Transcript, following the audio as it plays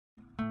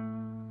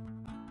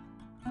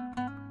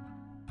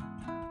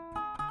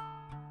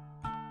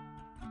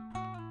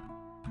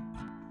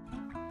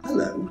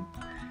Hello.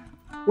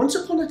 Once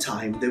upon a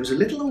time there was a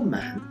little old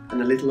man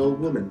and a little old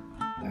woman.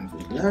 Blah,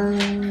 blah, blah.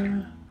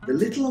 The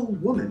little old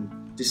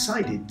woman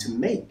decided to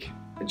make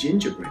a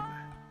gingerbread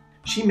man.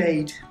 She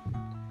made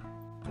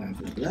blah,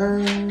 blah, blah.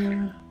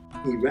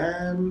 He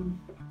ran.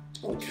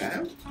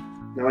 Okay.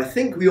 Now I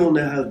think we all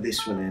know how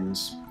this one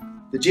ends.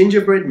 The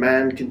gingerbread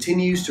man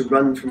continues to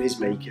run from his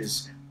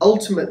makers,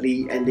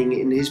 ultimately ending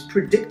in his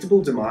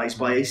predictable demise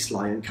by a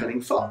sly and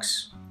cunning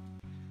fox.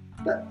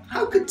 But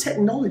how could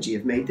technology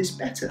have made this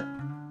better?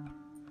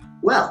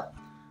 Well,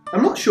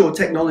 I'm not sure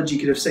technology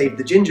could have saved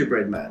the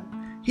gingerbread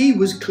man. He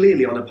was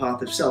clearly on a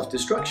path of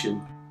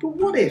self-destruction. But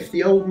what if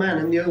the old man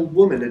and the old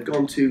woman had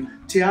gone to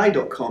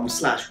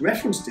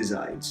ti.com/reference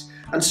designs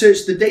and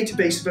searched the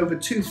database of over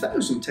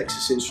 2,000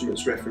 Texas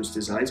Instruments reference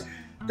designs?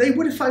 They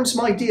would have found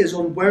some ideas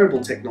on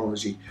wearable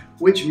technology,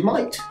 which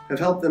might have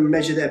helped them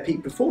measure their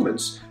peak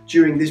performance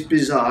during this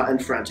bizarre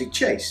and frantic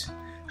chase,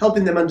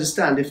 helping them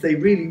understand if they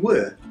really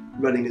were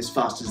running as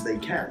fast as they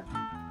can.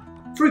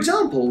 For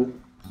example,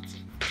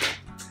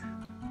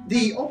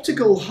 the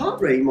optical heart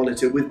rate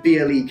monitor with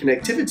BLE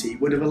connectivity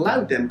would have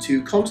allowed them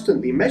to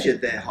constantly measure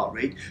their heart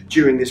rate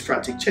during this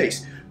frantic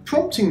chase,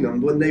 prompting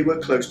them when they were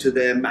close to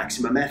their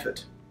maximum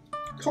effort.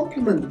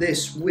 Complement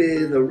this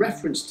with a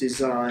reference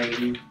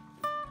design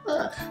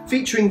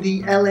featuring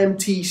the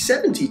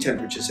LMT70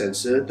 temperature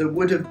sensor that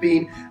would have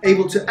been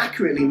able to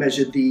accurately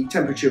measure the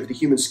temperature of the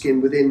human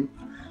skin within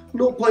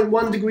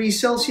 0.1 degrees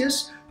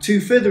Celsius to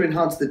further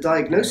enhance the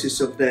diagnosis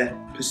of their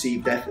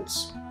perceived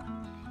efforts.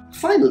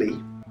 Finally,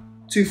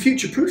 to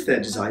future-proof their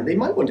design, they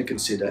might want to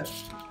consider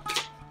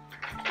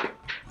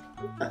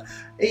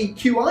a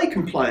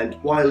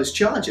QI-compliant wireless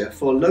charger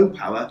for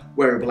low-power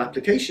wearable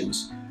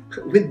applications.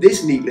 With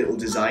this neat little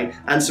design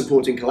and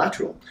supporting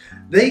collateral,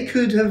 they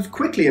could have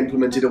quickly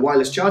implemented a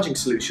wireless charging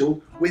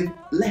solution with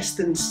less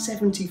than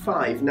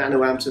 75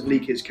 nanoamps of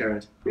leakage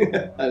current.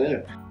 I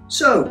know.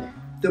 So,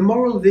 the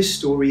moral of this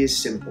story is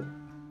simple.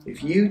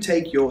 If you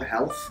take your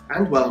health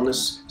and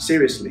wellness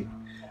seriously,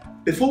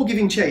 before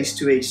giving chase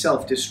to a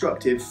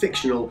self-destructive,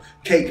 fictional,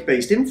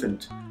 cake-based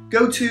infant,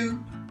 go to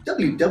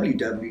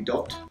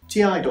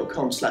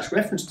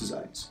www.ti.com/reference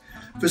designs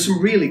for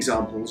some real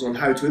examples on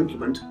how to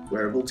implement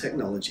wearable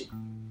technology.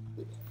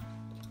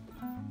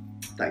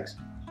 Thanks.